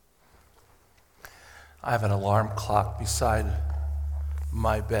I have an alarm clock beside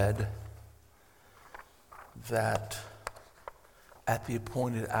my bed that at the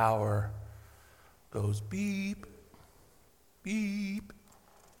appointed hour goes beep, beep,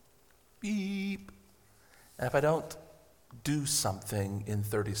 beep. And if I don't do something in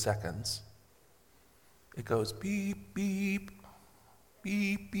 30 seconds, it goes beep, beep,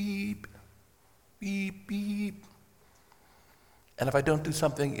 beep, beep, beep, beep. And if I don't do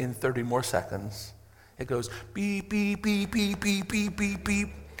something in 30 more seconds, it goes beep, beep, beep, beep, beep, beep, beep, beep.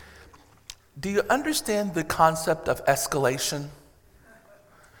 Do you understand the concept of escalation?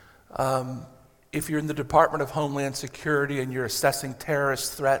 If you're in the Department of Homeland Security and you're assessing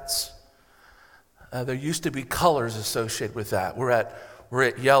terrorist threats, there used to be colors associated with that. We're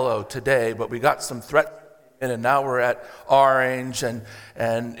at yellow today, but we got some threat and now we're at orange, and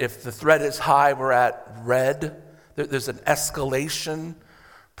if the threat is high, we're at red. There's an escalation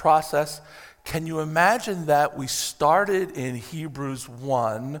process. Can you imagine that we started in Hebrews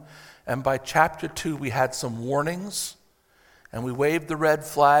 1, and by chapter 2 we had some warnings, and we waved the red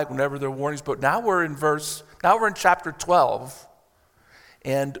flag whenever there were warnings, but now we're in chapter 12,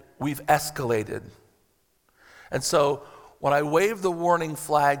 and we've escalated. And so when I wave the warning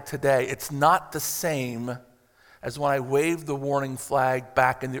flag today, it's not the same as when I waved the warning flag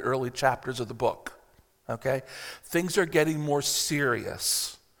back in the early chapters of the book, okay? Things are getting more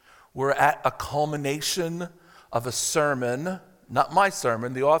serious. We're at a culmination of a sermon, not my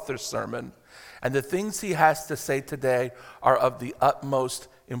sermon, the author's sermon, and the things he has to say today are of the utmost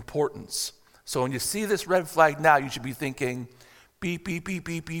importance. So when you see this red flag now, you should be thinking, beep, beep, beep,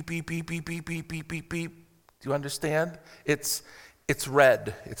 beep, beep, beep, beep, beep, beep, beep, beep, beep, beep. Do you understand? It's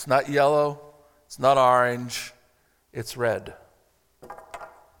red. It's not yellow. It's not orange. It's red.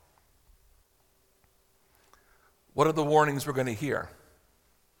 What are the warnings we're going to hear?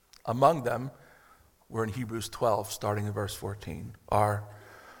 Among them, we're in Hebrews 12, starting in verse 14, are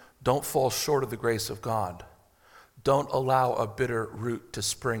don't fall short of the grace of God. Don't allow a bitter root to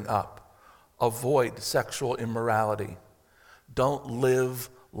spring up. Avoid sexual immorality. Don't live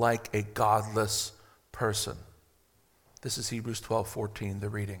like a godless person. This is Hebrews 12:14, the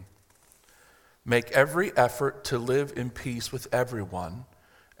reading. Make every effort to live in peace with everyone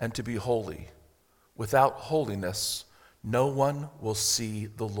and to be holy. Without holiness, no one will see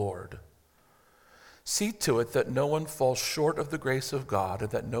the Lord. See to it that no one falls short of the grace of God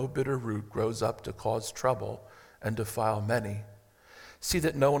and that no bitter root grows up to cause trouble and defile many. See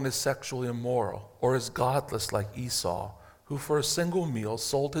that no one is sexually immoral or is godless like Esau, who for a single meal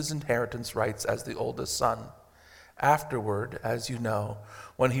sold his inheritance rights as the oldest son. Afterward, as you know,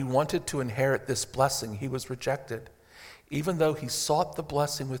 when he wanted to inherit this blessing, he was rejected. Even though he sought the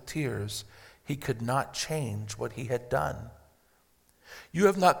blessing with tears, he could not change what he had done. You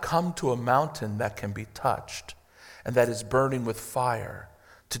have not come to a mountain that can be touched and that is burning with fire,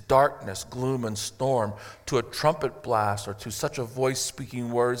 to darkness, gloom, and storm, to a trumpet blast, or to such a voice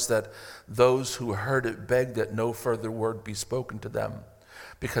speaking words that those who heard it begged that no further word be spoken to them,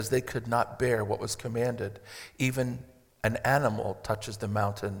 because they could not bear what was commanded. Even an animal touches the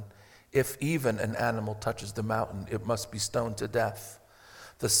mountain. If even an animal touches the mountain, it must be stoned to death.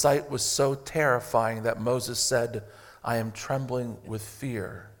 The sight was so terrifying that Moses said, I am trembling with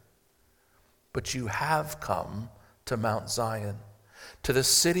fear. But you have come to Mount Zion, to the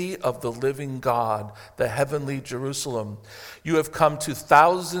city of the living God, the heavenly Jerusalem. You have come to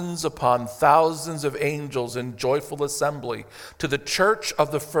thousands upon thousands of angels in joyful assembly, to the church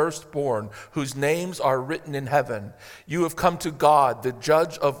of the firstborn, whose names are written in heaven. You have come to God, the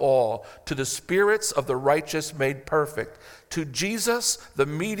judge of all, to the spirits of the righteous made perfect, to Jesus, the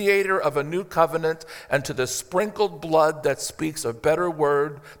mediator of a new covenant, and to the sprinkled blood that speaks a better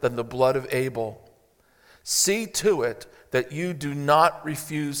word than the blood of Abel. See to it that you do not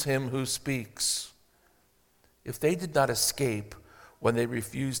refuse him who speaks. If they did not escape when they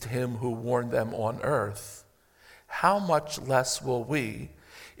refused him who warned them on earth, how much less will we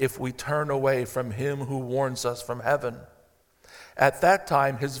if we turn away from him who warns us from heaven? At that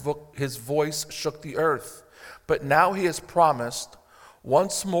time his voice shook the earth, but now he has promised,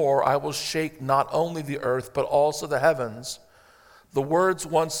 once more I will shake not only the earth but also the heavens. The words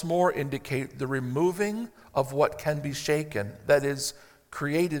once more indicate the removing of what can be shaken, that is,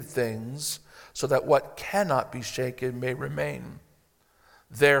 created things, so that what cannot be shaken may remain.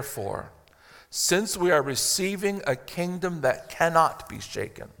 Therefore, since we are receiving a kingdom that cannot be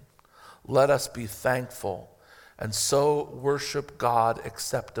shaken, let us be thankful and so worship God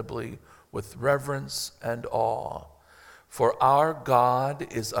acceptably with reverence and awe. For our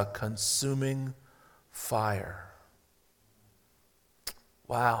God is a consuming fire.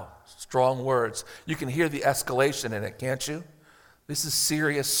 Wow, strong words. You can hear the escalation in it, can't you? This is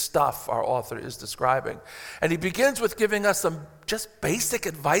serious stuff our author is describing. And he begins with giving us some just basic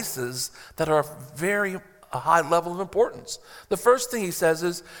advices that are very a high level of importance. The first thing he says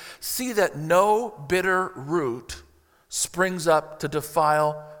is, see that no bitter root springs up to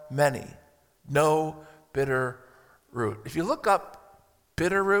defile many. No bitter root. If you look up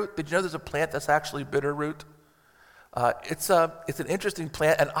bitter root, did you know there's a plant that's actually bitter root? It's an interesting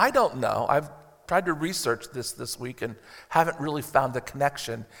plant, and I don't know. I've tried to research this week and haven't really found a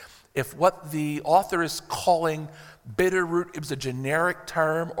connection. If what the author is calling bitter root is a generic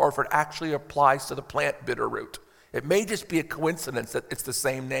term or if it actually applies to the plant bitter root. It may just be a coincidence that it's the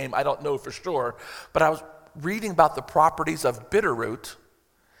same name. I don't know for sure. But I was reading about the properties of bitter root,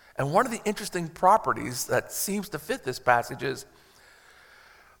 and one of the interesting properties that seems to fit this passage is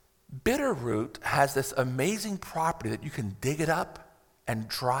bitter root has this amazing property that you can dig it up and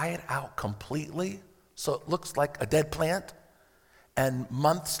dry it out completely so it looks like a dead plant, and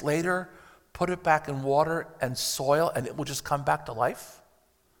months later put it back in water and soil and it will just come back to life.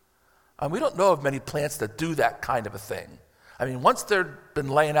 We don't know of many plants that do that kind of a thing. I mean, once they've been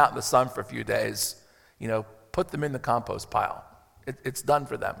laying out in the sun for a few days, put them in the compost pile. It's done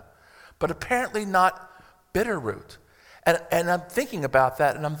for them. But apparently not bitter root. And I'm thinking about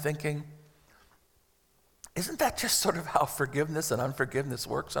that, and I'm thinking, isn't that just sort of how forgiveness and unforgiveness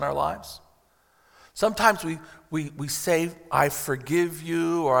works in our lives? Sometimes we say, I forgive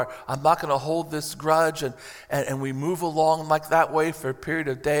you, or I'm not going to hold this grudge, and we move along like that way for a period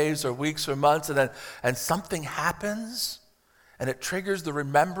of days or weeks or months, and something happens, and it triggers the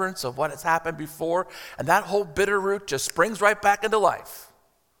remembrance of what has happened before, and that whole bitter root just springs right back into life.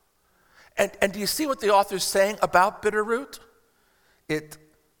 And do you see what the author's saying about bitter root? It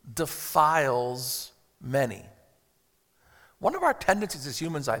defiles many. One of our tendencies as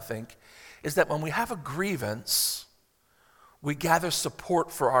humans, I think, is that when we have a grievance, we gather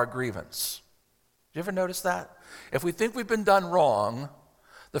support for our grievance. Do you ever notice that? If we think we've been done wrong,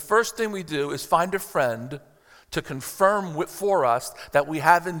 the first thing we do is find a friend to confirm for us that we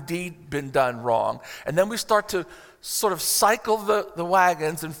have indeed been done wrong. And then we start to sort of cycle the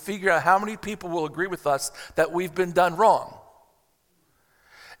wagons and figure out how many people will agree with us that we've been done wrong.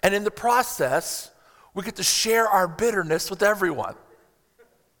 And in the process, we get to share our bitterness with everyone.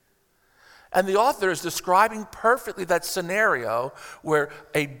 And the author is describing perfectly that scenario where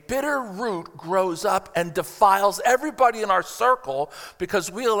a bitter root grows up and defiles everybody in our circle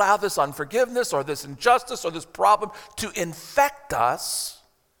because we allow this unforgiveness or this injustice or this problem to infect us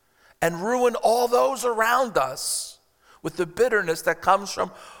and ruin all those around us with the bitterness that comes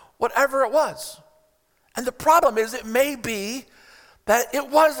from whatever it was. And the problem is, it may be that it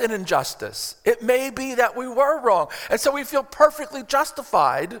was an injustice. It may be that we were wrong. And so we feel perfectly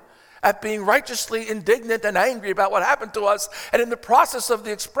justified at being righteously indignant and angry about what happened to us. And in the process of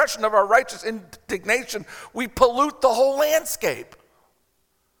the expression of our righteous indignation, we pollute the whole landscape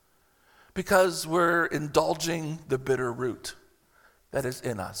because we're indulging the bitter root that is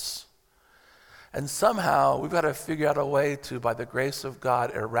in us. And somehow we've got to figure out a way to, by the grace of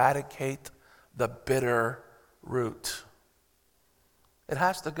God, eradicate the bitter root. It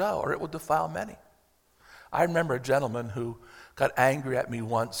has to go, or it will defile many. I remember a gentleman who got angry at me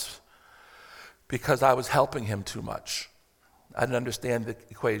once because I was helping him too much. I didn't understand the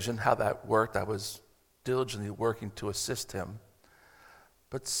equation, how that worked. I was diligently working to assist him.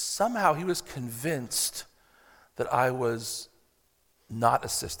 But somehow he was convinced that I was not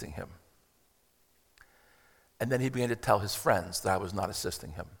assisting him. And then he began to tell his friends that I was not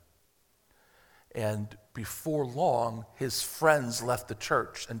assisting him. And before long, his friends left the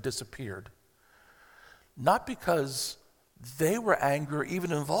church and disappeared. Not because they were angry or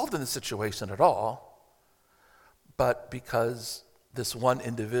even involved in the situation at all, but because this one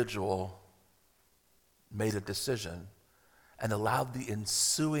individual made a decision and allowed the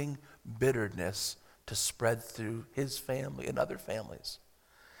ensuing bitterness to spread through his family and other families.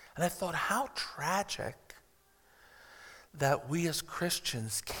 And I thought, how tragic that we as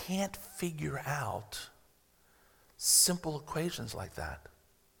Christians can't figure out simple equations like that.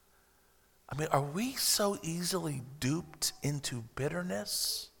 I mean, are we so easily duped into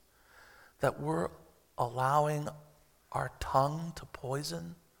bitterness that we're allowing our tongue to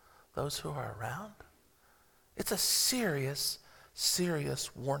poison those who are around? It's a serious,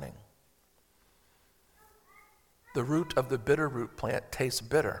 serious warning. The root of the bitter root plant tastes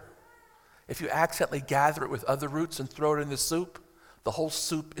bitter. If you accidentally gather it with other roots and throw it in the soup, the whole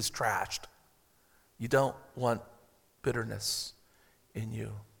soup is trashed. You don't want bitterness in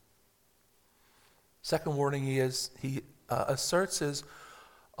you. Second warning he asserts is,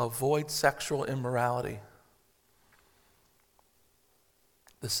 avoid sexual immorality.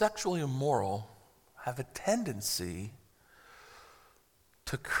 The sexually immoral have a tendency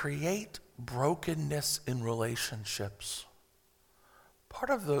to create brokenness in relationships. Part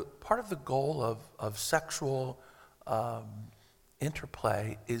of the goal of sexual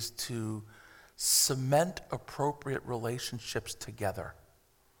interplay is to cement appropriate relationships together.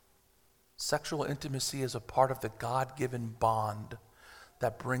 Sexual intimacy is a part of the God-given bond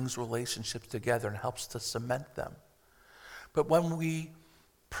that brings relationships together and helps to cement them. But when we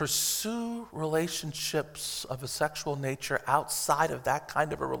pursue relationships of a sexual nature outside of that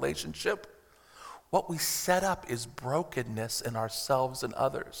kind of a relationship, what we set up is brokenness in ourselves and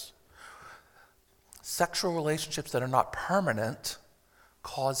others. Sexual relationships that are not permanent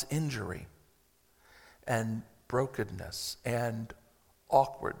cause injury and brokenness and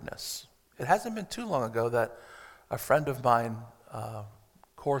awkwardness. It hasn't been too long ago that a friend of mine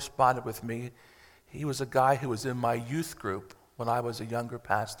corresponded with me. He was a guy who was in my youth group when I was a younger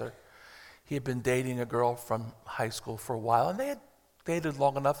pastor. He had been dating a girl from high school for a while, and they had dated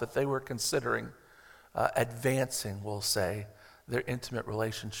long enough that they were considering advancing, we'll say, their intimate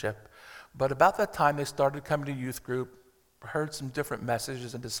relationship. But about that time, they started coming to youth group, heard some different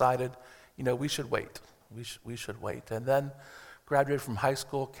messages, and decided, we should wait. We should wait. And then graduated from high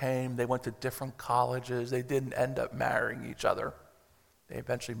school, came, they went to different colleges. They didn't end up marrying each other. They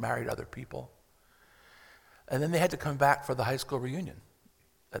eventually married other people. And then they had to come back for the high school reunion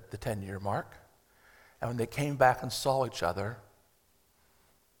at the 10-year mark. And when they came back and saw each other,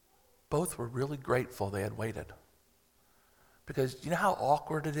 both were really grateful they had waited. Because you know how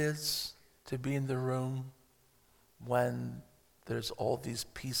awkward it is to be in the room when there's all these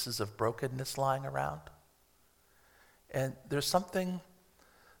pieces of brokenness lying around? And there's something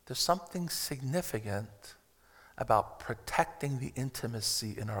significant about protecting the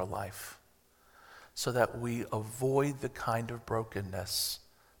intimacy in our life so that we avoid the kind of brokenness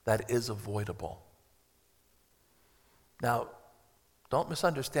that is avoidable. Now, don't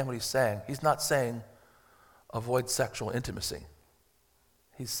misunderstand what he's saying. He's not saying avoid sexual intimacy.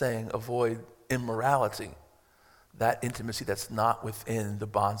 He's saying avoid immorality, that intimacy that's not within the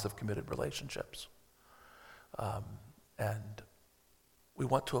bonds of committed relationships. And we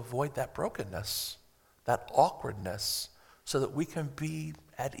want to avoid that brokenness, that awkwardness, so that we can be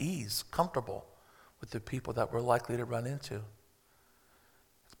at ease, comfortable with the people that we're likely to run into. It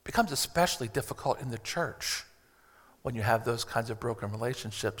becomes especially difficult in the church when you have those kinds of broken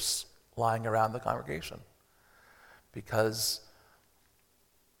relationships lying around the congregation, because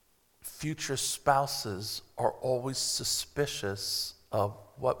future spouses are always suspicious of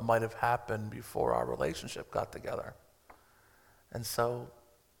what might have happened before our relationship got together. And so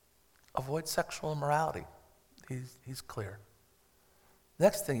avoid sexual immorality. He's clear.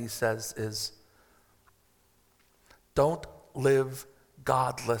 Next thing he says is, don't live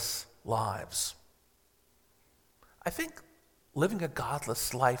godless lives. I think living a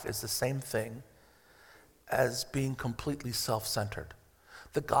godless life is the same thing as being completely self-centered.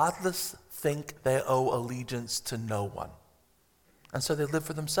 The godless think they owe allegiance to no one, and so they live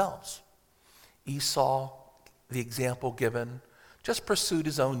for themselves. Esau, the example given, just pursued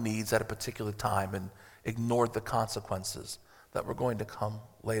his own needs at a particular time and ignored the consequences that were going to come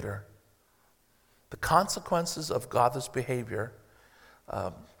later. The consequences of godless behavior,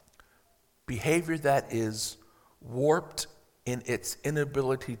 behavior that is warped in its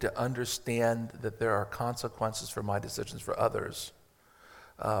inability to understand that there are consequences for my decisions for others,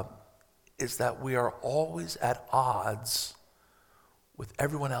 is that we are always at odds with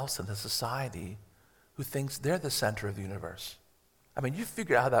everyone else in the society who thinks they're the center of the universe. I mean, you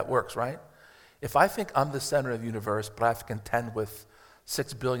figure out how that works, right? If I think I'm the center of the universe, but I have to contend with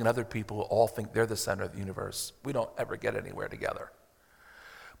 6 billion other people who all think they're the center of the universe, we don't ever get anywhere together.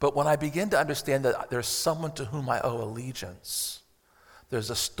 But when I begin to understand that there's someone to whom I owe allegiance, there's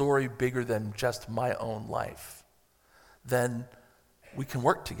a story bigger than just my own life, then we can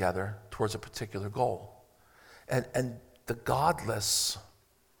work together towards a particular goal. And the godless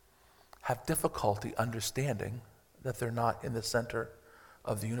have difficulty understanding that they're not in the center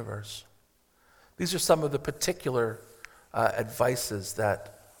of the universe. These are some of the particular advices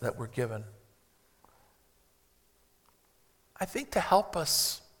that were given. I think to help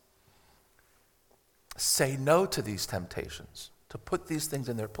us say no to these temptations, to put these things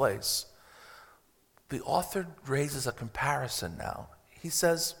in their place, the author raises a comparison now. He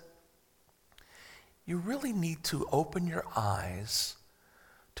says, you really need to open your eyes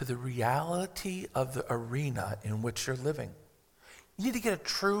to the reality of the arena in which you're living. You need to get a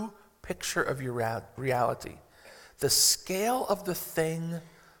true picture of your reality. The scale of the thing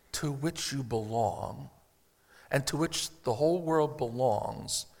to which you belong and to which the whole world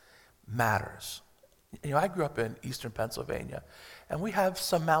belongs matters. I grew up in eastern Pennsylvania, and we have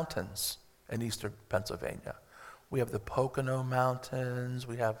some mountains in eastern Pennsylvania. We have the Pocono Mountains.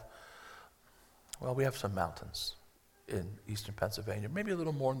 We have some mountains in eastern Pennsylvania, maybe a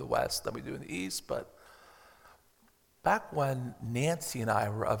little more in the west than we do in the east, but back when Nancy and I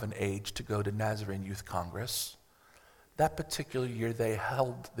were of an age to go to Nazarene Youth Congress, that particular year they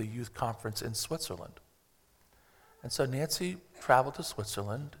held the youth conference in Switzerland. And so Nancy traveled to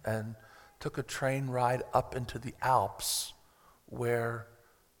Switzerland and took a train ride up into the Alps where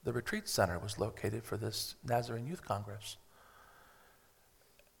the retreat center was located for this Nazarene Youth Congress.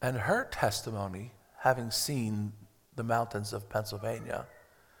 And her testimony, having seen the mountains of Pennsylvania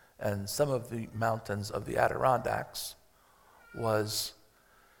and some of the mountains of the Adirondacks, was,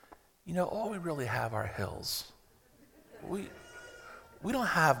 all we really have are hills. We don't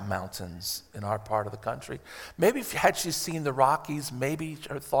have mountains in our part of the country. Maybe had she seen the Rockies, maybe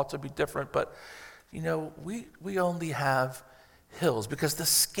her thoughts would be different, but we only have hills, because the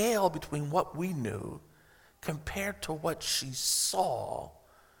scale between what we knew compared to what she saw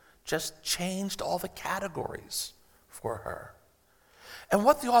just changed all the categories for her. And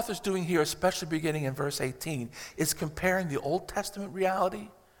what the author's doing here, especially beginning in verse 18, is comparing the Old Testament reality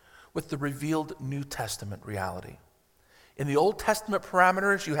with the revealed New Testament reality. In the Old Testament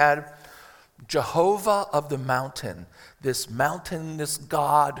parameters, you had Jehovah of the mountain, this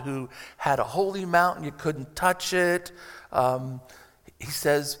God who had a holy mountain, you couldn't touch it. He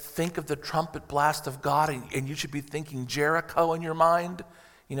says, think of the trumpet blast of God, and you should be thinking Jericho in your mind.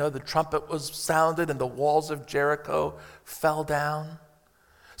 The trumpet was sounded and the walls of Jericho fell down.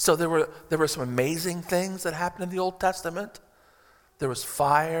 So there were some amazing things that happened in the Old Testament. There was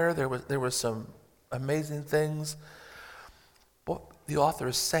fire, there were some amazing things. What the author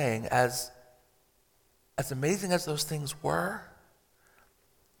is saying, as amazing as those things were,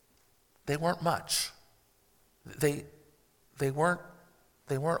 they weren't much. They weren't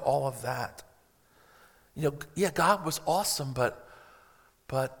all of that. God was awesome,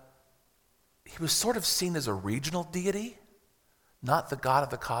 but he was sort of seen as a regional deity, not the God of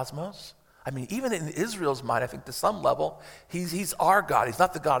the cosmos. I mean, even in Israel's mind, I think to some level, he's our God. He's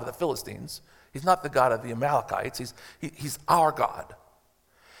not the God of the Philistines. He's not the God of the Amalekites. He's our God.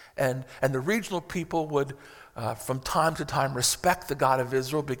 And the regional people would, from time to time, respect the God of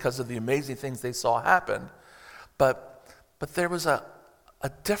Israel because of the amazing things they saw happen. But there was a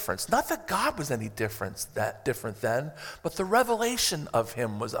difference. Not that God was any different then, but the revelation of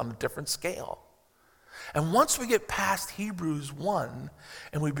him was on a different scale. And once we get past Hebrews 1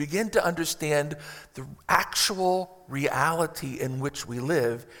 and we begin to understand the actual reality in which we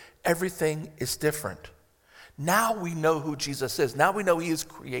live, everything is different. Now we know who Jesus is. Now we know he is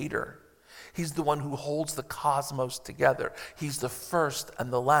creator. He's the one who holds the cosmos together. He's the first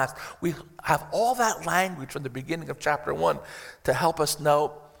and the last. We have all that language from the beginning of chapter 1 to help us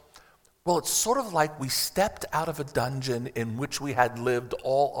know, well, it's sort of like we stepped out of a dungeon in which we had lived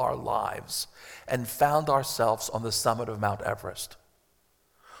all our lives and found ourselves on the summit of Mount Everest.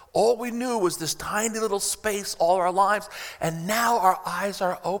 All we knew was this tiny little space all our lives, and now our eyes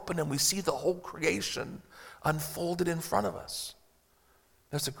are open and we see the whole creation unfolded in front of us.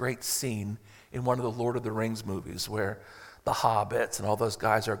 There's a great scene in one of the Lord of the Rings movies where the hobbits and all those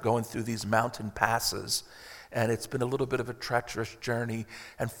guys are going through these mountain passes, and it's been a little bit of a treacherous journey,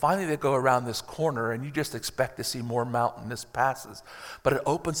 and finally they go around this corner and you just expect to see more mountainous passes, but it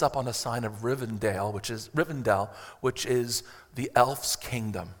opens up on a sign of Rivendell, which is the elf's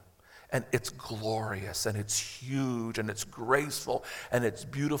kingdom. And it's glorious, and it's huge, and it's graceful, and it's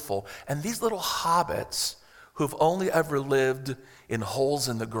beautiful. And these little hobbits who've only ever lived in holes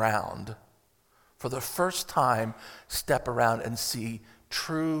in the ground, for the first time step around and see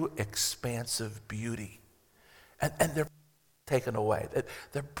true expansive beauty. And they're taken away.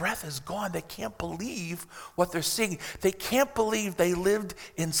 Their breath is gone. They can't believe what they're seeing. They can't believe they lived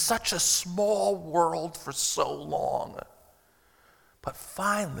in such a small world for so long. But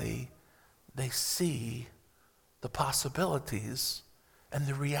finally, they see the possibilities and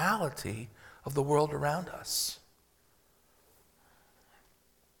the reality of the world around us.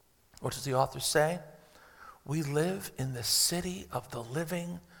 What does the author say? We live in the city of the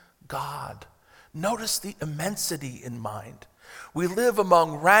living God. Notice the immensity in mind. We live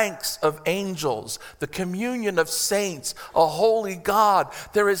among ranks of angels, the communion of saints, a holy God.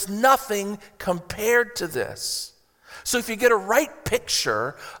 There is nothing compared to this. So if you get a right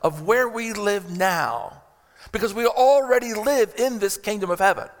picture of where we live now, because we already live in this kingdom of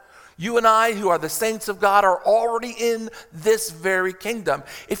heaven, You and I, who are the saints of God, are already in this very kingdom.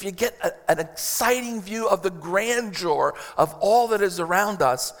 If you get an exciting view of the grandeur of all that is around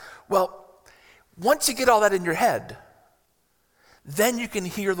us, well, once you get all that in your head, then you can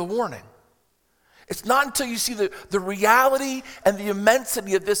hear the warning. It's not until you see the reality and the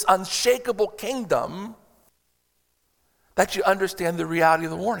immensity of this unshakable kingdom that you understand the reality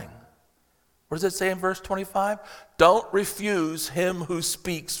of the warning. What does it say in verse 25? Don't refuse him who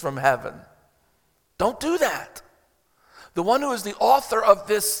speaks from heaven. Don't do that. The one who is the author of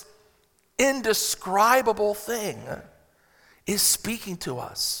this indescribable thing is speaking to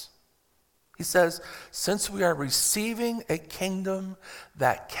us. He says, since we are receiving a kingdom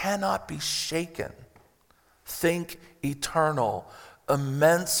that cannot be shaken, think eternal,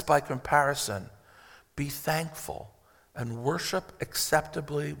 immense by comparison, be thankful and worship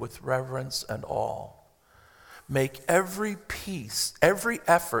acceptably with reverence and awe. Make every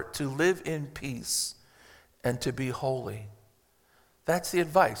effort to live in peace and to be holy. That's the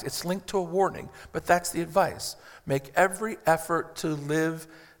advice. It's linked to a warning, but that's the advice. Make every effort to live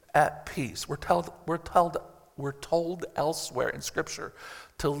at peace. We're told elsewhere in Scripture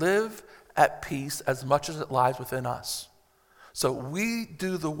to live at peace as much as it lies within us. So we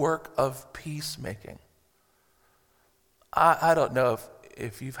do the work of peacemaking. I don't know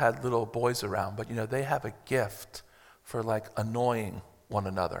if you've had little boys around, but they have a gift for like annoying one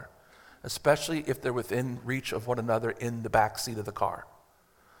another, especially if they're within reach of one another in the back seat of the car.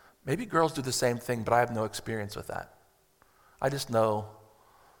 Maybe girls do the same thing, but I have no experience with that. I just know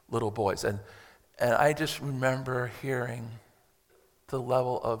little boys. And I just remember hearing the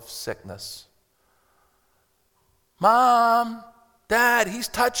level of sickness. Mom, Dad, he's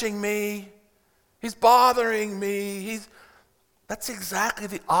touching me. He's bothering me. That's exactly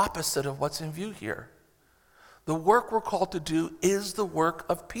the opposite of what's in view here. The work we're called to do is the work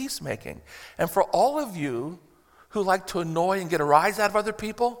of peacemaking. And for all of you who like to annoy and get a rise out of other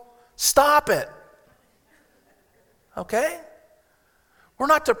people, stop it. Okay? We're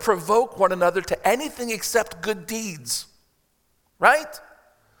not to provoke one another to anything except good deeds, right?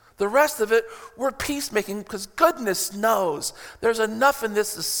 The rest of it, we're peacemaking because goodness knows there's enough in this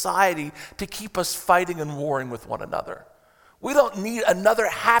society to keep us fighting and warring with one another. We don't need another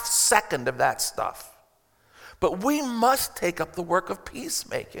half second of that stuff. But we must take up the work of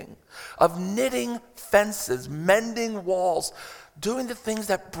peacemaking, of knitting fences, mending walls, doing the things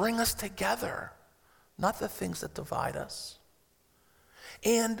that bring us together, not the things that divide us.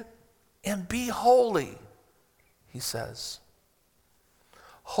 And be holy, he says.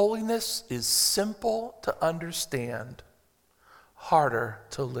 Holiness is simple to understand, harder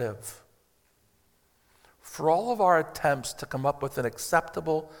to live. For all of our attempts to come up with an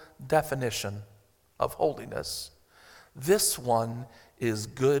acceptable definition of holiness, this one is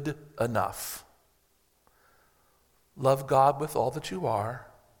good enough. Love God with all that you are.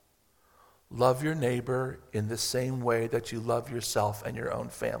 Love your neighbor in the same way that you love yourself and your own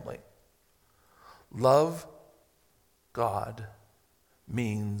family. Love God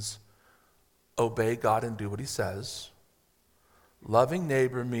means obey God and do what he says. Loving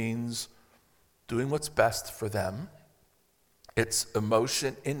neighbor means doing what's best for them. It's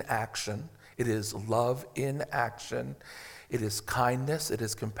emotion in action. It is love in action. It is kindness. It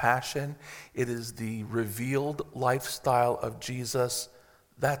is compassion. It is the revealed lifestyle of Jesus.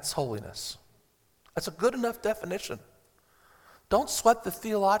 That's holiness. That's a good enough definition. Don't sweat the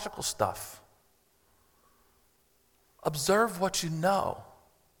theological stuff. Observe what you know.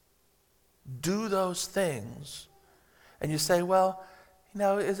 Do those things. And you say, well,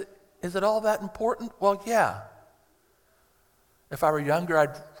 is it all that important? Well, yeah. If I were younger,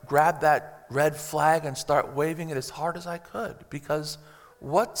 I'd grab that red flag and start waving it as hard as I could, because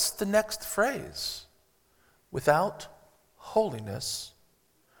what's the next phrase? Without holiness,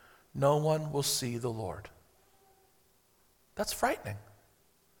 no one will see the Lord. That's frightening.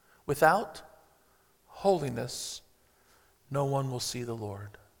 Without holiness, no one will see the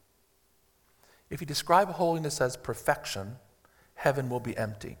Lord. If you describe holiness as perfection, heaven will be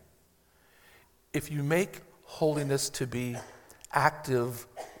empty. If you make holiness to be active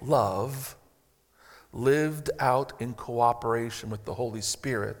love, lived out in cooperation with the Holy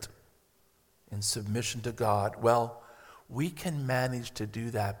Spirit, in submission to God, well, we can manage to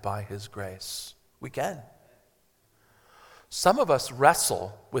do that by his grace. We can. Some of us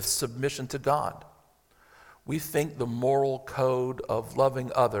wrestle with submission to God. We think the moral code of loving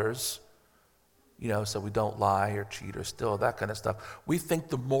others, so we don't lie or cheat or steal, that kind of stuff. We think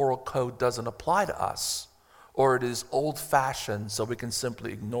the moral code doesn't apply to us, or it is old-fashioned, so we can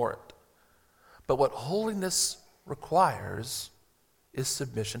simply ignore it. But what holiness requires is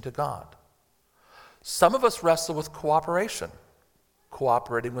submission to God. Some of us wrestle with cooperation,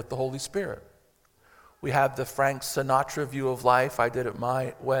 cooperating with the Holy Spirit. We have the Frank Sinatra view of life, I did it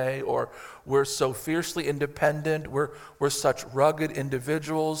my way, or we're so fiercely independent, we're such rugged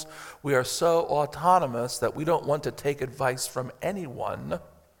individuals, we are so autonomous that we don't want to take advice from anyone.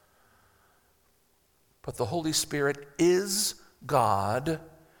 But the Holy Spirit is God,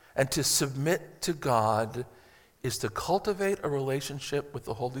 and to submit to God is to cultivate a relationship with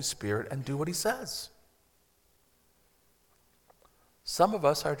the Holy Spirit and do what he says. Some of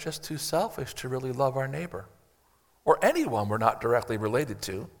us are just too selfish to really love our neighbor or anyone we're not directly related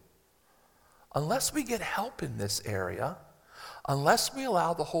to. Unless we get help in this area, unless we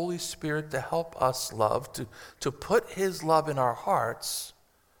allow the Holy Spirit to help us love, to put his love in our hearts,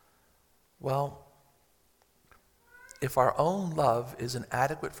 well, if our own love isn't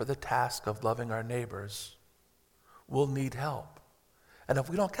adequate for the task of loving our neighbors, we'll need help. And if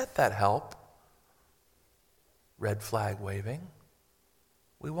we don't get that help, red flag waving,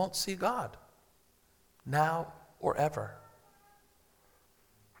 we won't see God, now or ever.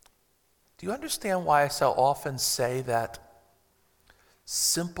 Do you understand why I so often say that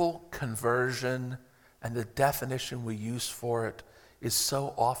simple conversion and the definition we use for it is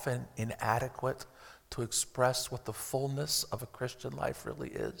so often inadequate to express what the fullness of a Christian life really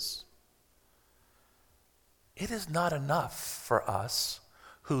is? It is not enough for us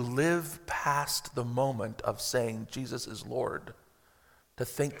who live past the moment of saying Jesus is Lord to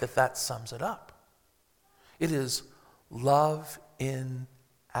think that that sums it up. It is love in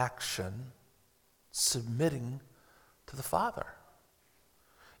action, submitting to the Father.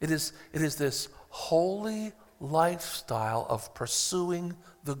 It is this holy lifestyle of pursuing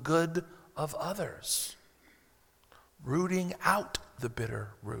the good of others, rooting out the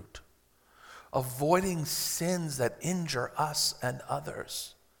bitter root, avoiding sins that injure us and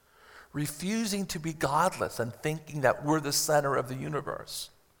others, refusing to be godless and thinking that we're the center of the universe,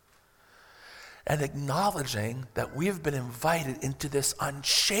 and acknowledging that we have been invited into this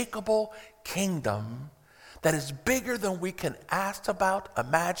unshakable kingdom that is bigger than we can ask about,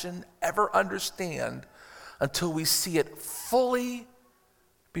 imagine, ever understand until we see it fully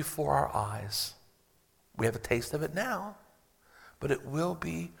before our eyes. We have a taste of it now, but it will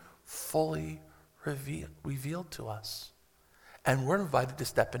be fully revealed to us. And we're invited to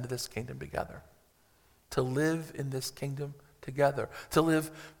step into this kingdom together, to live in this kingdom together, to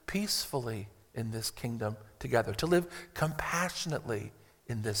live peacefully in this kingdom together, to live compassionately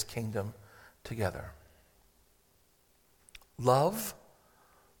in this kingdom together. Love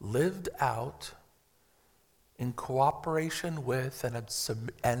lived out in cooperation with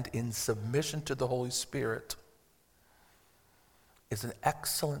and in submission to the Holy Spirit is an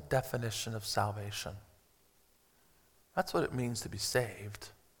excellent definition of salvation. That's what it means to be saved.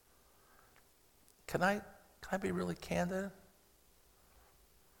 Can I be really candid?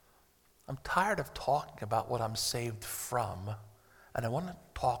 I'm tired of talking about what I'm saved from, and I want to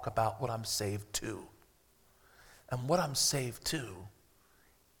talk about what I'm saved to. And what I'm saved to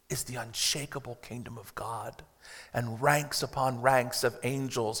is the unshakable kingdom of God, and ranks upon ranks of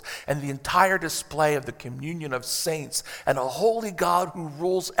angels, and the entire display of the communion of saints, and a holy God who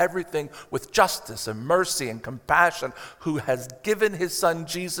rules everything with justice and mercy and compassion, who has given his son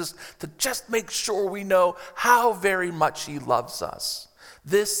Jesus to just make sure we know how very much he loves us.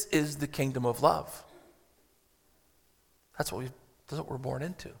 This is the kingdom of love. That's what we're born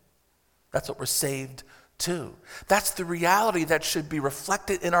into. That's what we're saved to. That's the reality that should be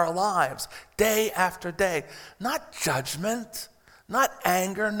reflected in our lives day after day. Not judgment, not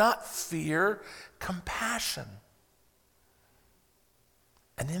anger, not fear, compassion,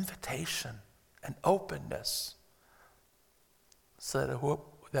 an invitation, an openness, so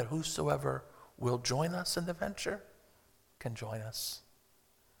that whosoever will join us in the venture can join us.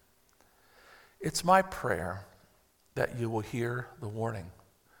 It's my prayer that you will hear the warning,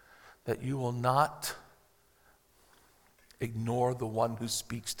 that you will not ignore the one who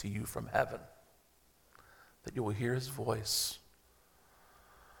speaks to you from heaven, that you will hear his voice,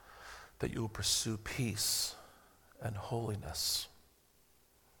 that you will pursue peace and holiness,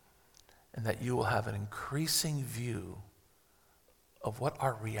 and that you will have an increasing view of what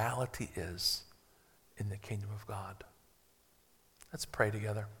our reality is in the kingdom of God. Let's pray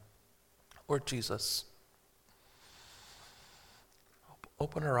together. Lord Jesus,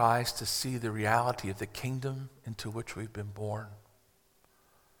 open our eyes to see the reality of the kingdom into which we've been born.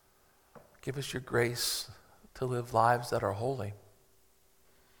 Give us your grace to live lives that are holy,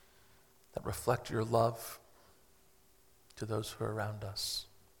 that reflect your love to those who are around us.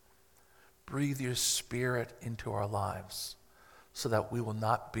 Breathe your spirit into our lives so that we will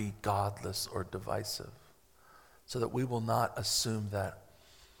not be godless or divisive, so that we will not assume that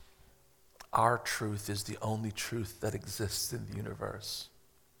our truth is the only truth that exists in the universe.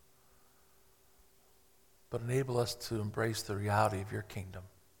 But enable us to embrace the reality of your kingdom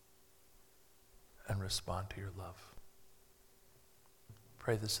and respond to your love.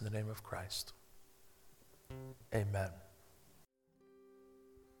 Pray this in the name of Christ. Amen.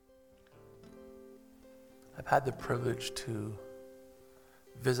 I've had the privilege to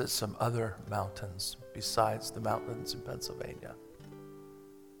visit some other mountains besides the mountains in Pennsylvania.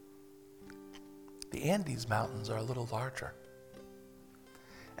 The Andes Mountains are a little larger.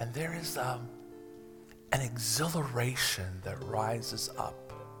 And there is an exhilaration that rises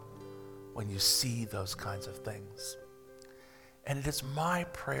up when you see those kinds of things. And it is my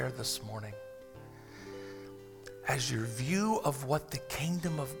prayer this morning, as your view of what the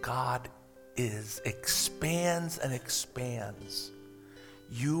kingdom of God is expands and expands,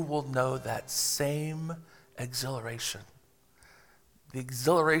 you will know that same exhilaration. The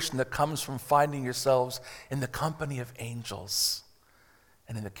exhilaration that comes from finding yourselves in the company of angels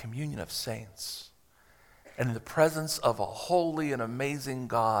and in the communion of saints and in the presence of a holy and amazing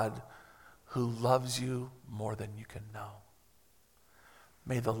God who loves you more than you can know.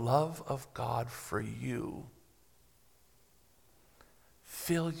 May the love of God for you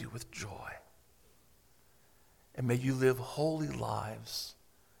fill you with joy. And may you live holy lives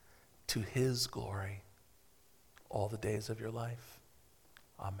to his glory all the days of your life.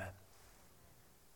 Amen.